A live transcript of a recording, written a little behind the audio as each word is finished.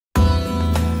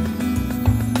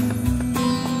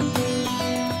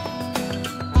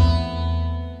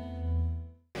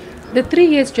The 3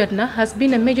 years Jotna has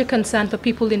been a major concern for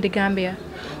people in the Gambia.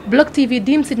 Block TV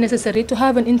deems it necessary to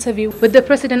have an interview with the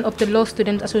president of the Law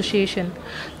Student Association.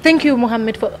 Thank you,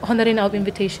 Muhammad, for honoring our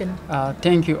invitation.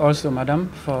 Thank you also,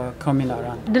 madam, for coming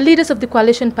around. The leaders of the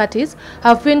coalition parties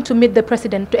have been to meet the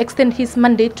president to extend his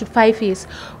mandate to 5 years.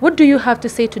 What do you have to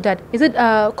say to that? Is it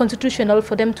constitutional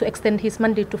for them to extend his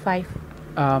mandate to 5?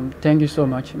 Thank you so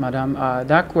much, madam.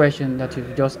 That question that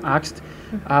you've just asked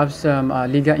has some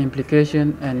legal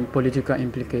implication and political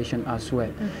implication as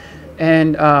well.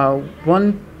 And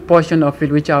one portion of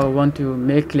it which I want to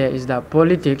make clear is that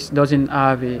politics doesn't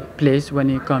have a place when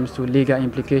it comes to legal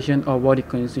implication or what the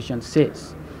Constitution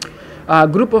says. A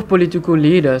group of political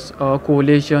leaders or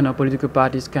coalition or political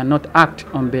parties cannot act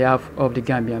on behalf of the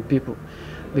Gambian people,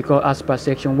 because as per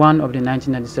Section 1 of the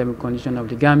 1997 Constitution of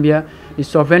the Gambia, the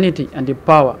sovereignty and the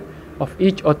power of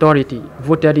each authority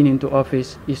voted into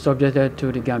office is subjected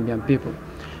to the Gambian people.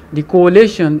 The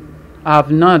coalition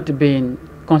have not been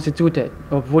constituted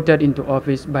or voted into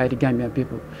office by the Gambian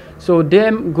people. So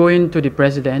them going to the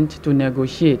president to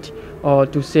negotiate or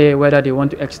to say whether they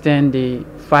want to extend the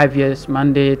 5 years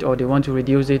mandate or they want to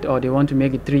reduce it or they want to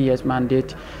make it 3 years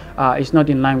mandate is not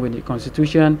in line with the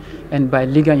Constitution, and by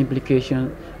legal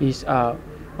implication is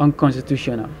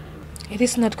unconstitutional. It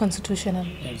is not constitutional.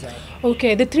 Exactly.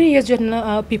 Okay, the 3 years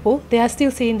Jotna people, they are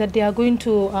still saying that they are going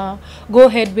to go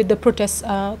ahead with the protests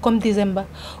come December.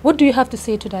 What do you have to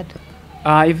say to that?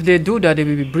 If they do that, they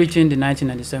will be breaching the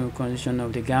 1997 Constitution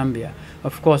of the Gambia.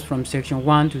 Of course, from Section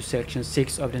 1 to Section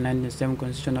 6 of the 1997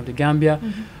 Constitution of the Gambia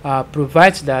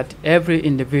provides that every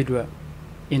individual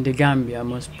in the Gambia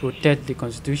must protect the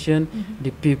Constitution, the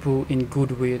people in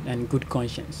goodwill and good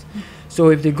conscience. So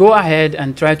if they go ahead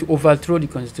and try to overthrow the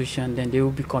Constitution, then they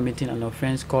will be committing an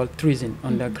offense called treason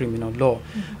under criminal law,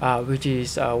 which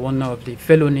is one of the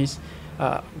felonies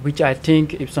which I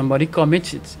think if somebody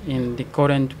commits it in the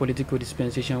current political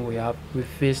dispensation we have, we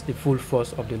face the full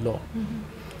force of the law.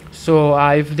 So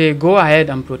if they go ahead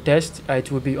and protest, it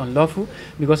will be unlawful,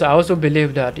 because I also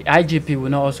believe that the IGP will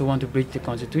not also want to breach the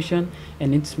Constitution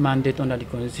and its mandate under the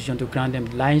Constitution to grant them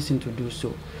the license to do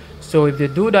so. So if they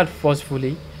do that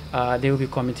forcefully, they will be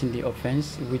committing the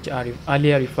offense, which are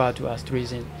earlier referred to as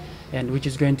treason, and which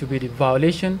is going to be the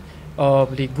violation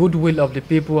of the goodwill of the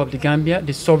people of the Gambia,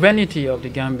 the sovereignty of the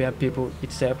Gambia people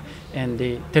itself, and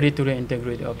the territorial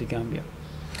integrity of the Gambia.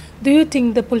 Do you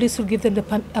think the police will give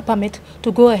them a permit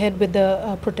to go ahead with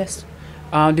the protest?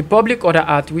 The Public Order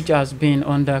Act, which has been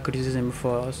under criticism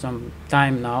for some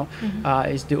time now,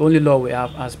 is the only law we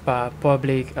have as per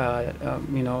public,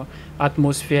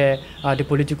 atmosphere, the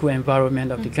political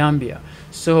environment of the Gambia.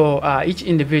 So each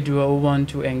individual who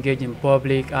wants to engage in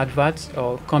public adverts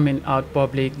or coming out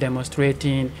public,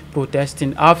 demonstrating,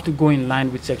 protesting, have to go in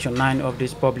line with Section 9 of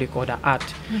this Public Order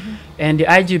Act. And the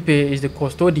IGP is the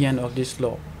custodian of this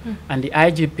law. And the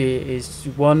IGP is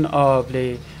one of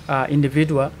the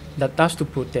individual that has to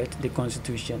protect the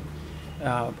Constitution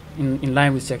in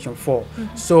line with Section 4.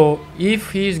 So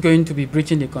if he is going to be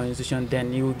breaching the Constitution,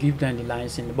 then he will give them the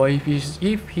license. But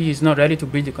if he is not ready to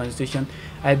breach the Constitution,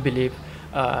 I believe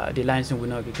the license will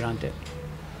not be granted.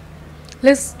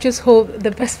 Let's just hope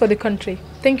the best for the country.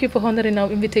 Thank you for honoring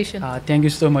our invitation. Thank you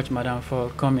so much, madam, for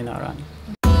coming around.